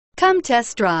Come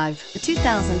test drive the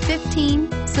 2015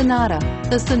 Sonata.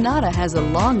 The Sonata has a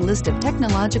long list of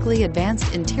technologically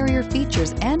advanced interior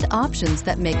features and options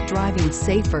that make driving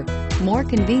safer, more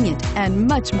convenient, and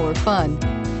much more fun.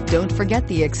 Don't forget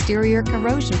the exterior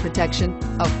corrosion protection,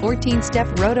 a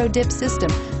 14-step roto-dip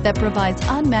system that provides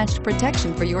unmatched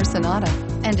protection for your Sonata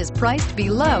and is priced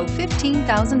below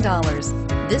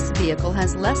 $15,000. This vehicle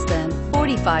has less than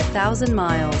 45,000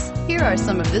 miles. Here are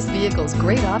some of this vehicle's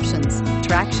great options: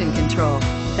 traction control,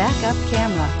 backup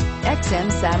camera,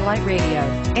 XM satellite radio,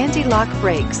 anti-lock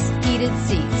brakes, heated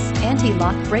seats,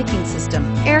 anti-lock braking system,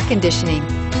 air conditioning,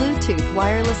 Bluetooth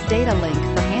wireless data link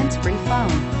for hands-free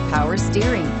phone, power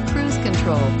steering, cruise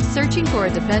control. Searching for a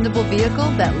dependable vehicle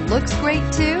that looks great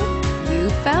too? You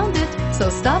found it, so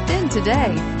stop in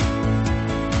today.